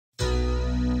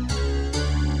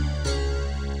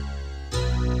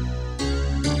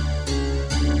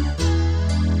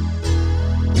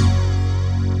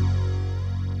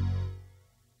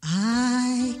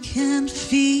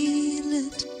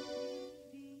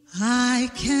I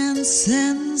can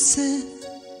sense it.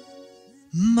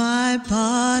 My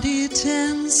body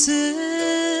tenses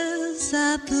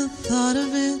at the thought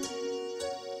of it.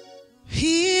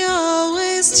 He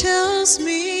always tells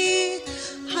me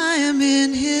I am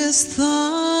in his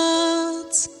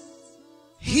thoughts.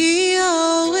 He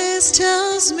always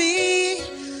tells me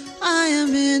I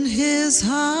am in his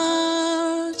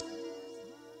heart.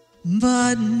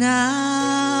 But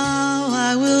now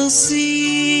I will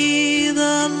see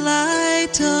the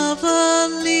light of a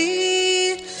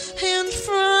leaf in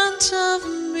front of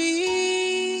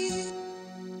me.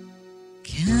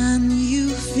 Can you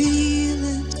feel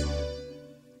it?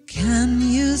 Can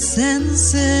you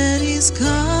sense it? He's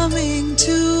coming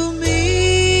to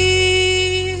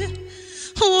me.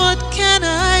 What can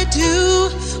I do?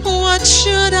 What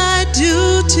should I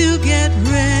do to get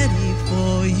ready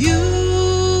for you?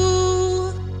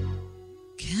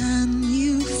 Can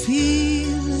you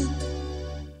feel it?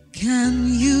 Can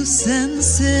you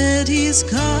sense it? He's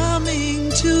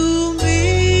coming to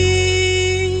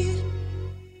me.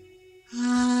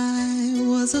 I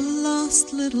was a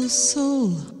lost little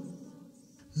soul,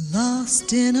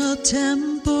 lost in a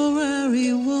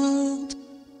temporary world.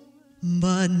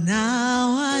 But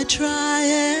now I try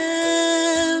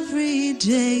every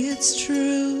day, it's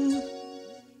true.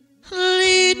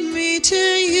 Lead me to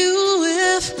you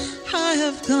if I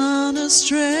have gone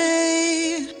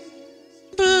astray.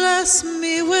 Bless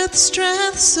me with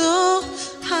strength so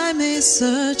I may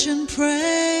search and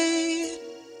pray.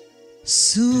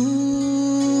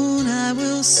 Soon I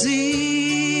will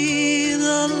see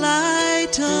the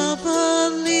light of a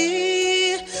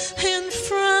leaf in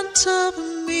front of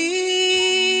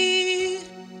me.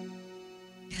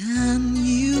 Can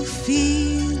you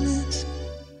feel it?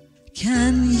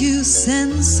 Can you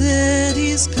sense it?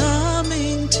 He's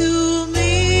coming to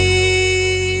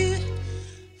me.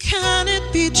 Can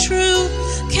it be true?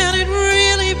 Can it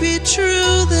really be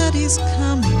true that he's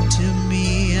coming to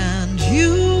me and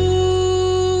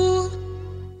you?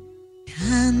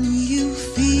 Can you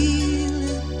feel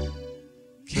it?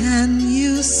 Can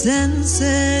you sense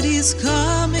it? He's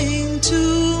coming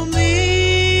to me.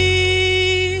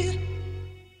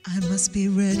 I must be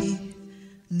ready.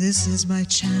 This is my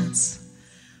chance.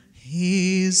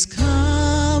 He's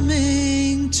coming.